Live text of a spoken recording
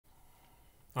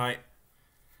Alright.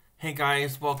 Hey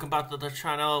guys, welcome back to the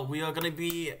channel.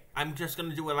 I'm just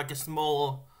gonna do like a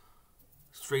small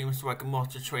stream so I can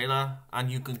watch the trailer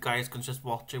and you guys can just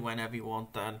watch it whenever you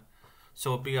want then.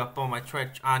 So it'll be up on my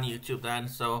Twitch and YouTube then.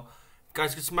 So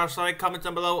guys can smash like, comment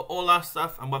down below, all that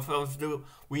stuff. And without further ado,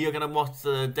 we are gonna watch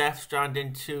the Death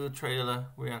Stranding 2 trailer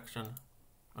reaction.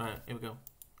 Alright, here we go.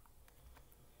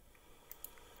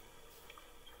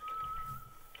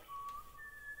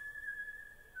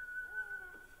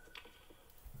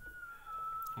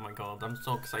 Oh my god, I'm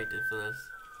so excited for this.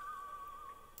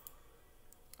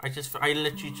 I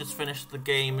literally just finished the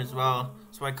game as well,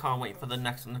 so I can't wait for the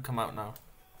next one to come out now.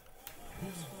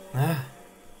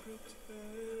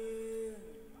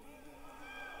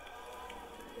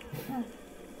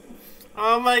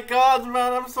 Oh my god,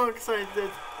 man, I'm so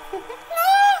excited.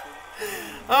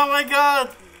 Oh my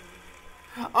god.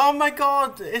 Oh my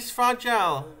god, it's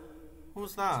fragile.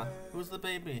 Who's that? Who's the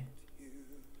baby?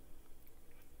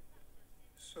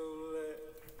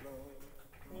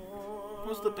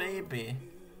 Who's the baby?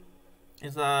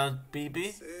 Is that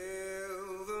BB?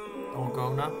 Or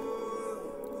grown up?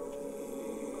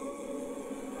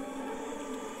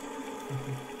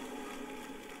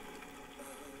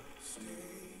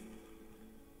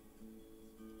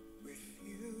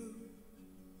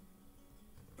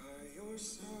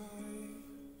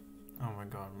 Oh my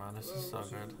god, man, this is so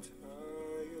good.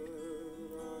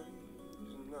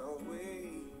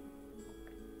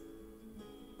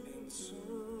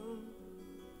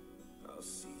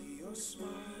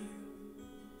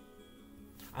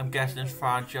 I'm guessing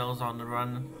Fragile's on the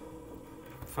run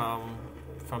from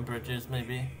Bridges,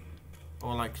 maybe,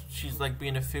 or like she's like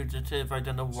being a fugitive. I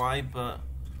don't know why, but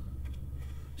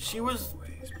she was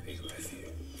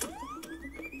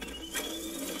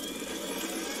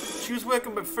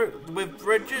working with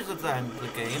Bridges at the end of the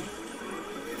game.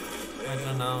 I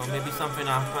don't know. Maybe something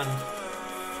happened.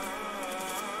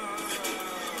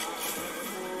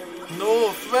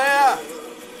 No, fair!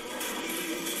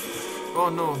 Oh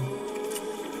no.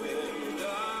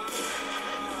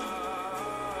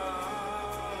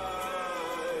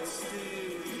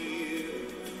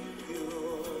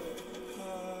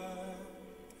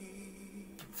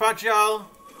 Fragile!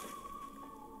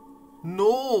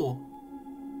 No!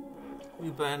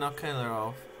 You better not kill her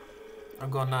off. I'm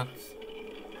going nuts.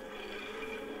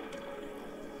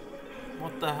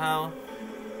 What the hell?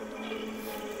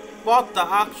 What the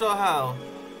actual hell?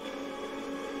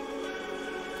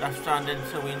 That's Stranding,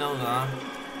 so we know that.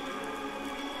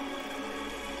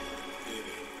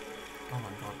 Oh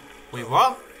my god. Wait,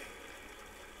 what?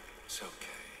 It's okay.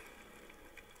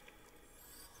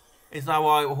 Is that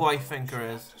who I think her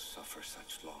is? To suffer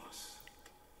such loss.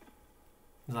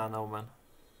 Is that Norman?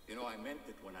 You know, I meant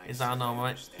it when I Is that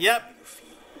Norman? said Yep.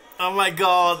 Oh my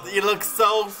god, you look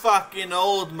so fucking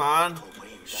old, man.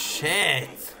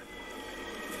 Shit.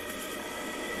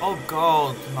 Oh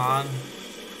god, man.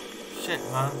 Shit,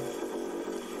 man.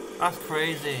 That's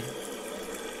crazy.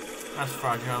 That's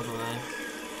fragile, today.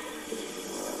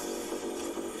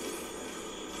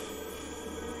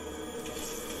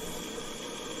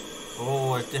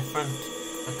 Oh, a different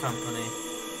company.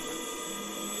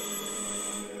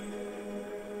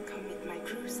 Come meet my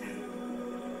crew, Sam.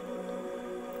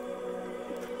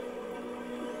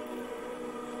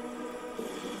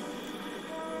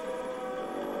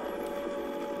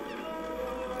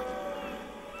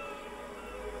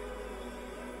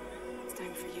 It's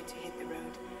time for you to hit the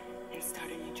road and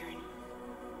start a new journey.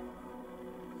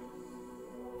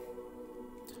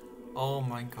 Oh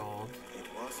my god. It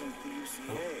wasn't the UCA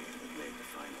that made the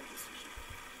final decision.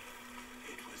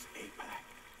 It was APAC,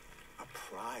 a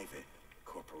private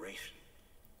corporation.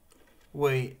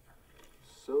 Wait.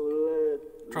 So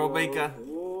let Troll Baker.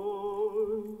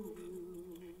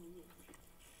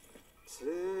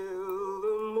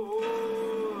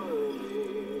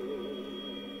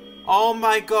 Oh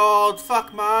my god,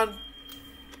 fuck, man.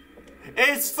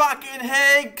 It's fucking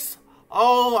Higgs!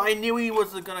 Oh, I knew he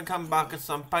was gonna come back at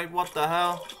some point. What the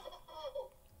hell?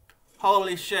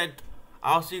 Holy shit.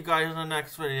 I'll see you guys in the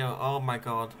next video. Oh my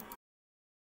god.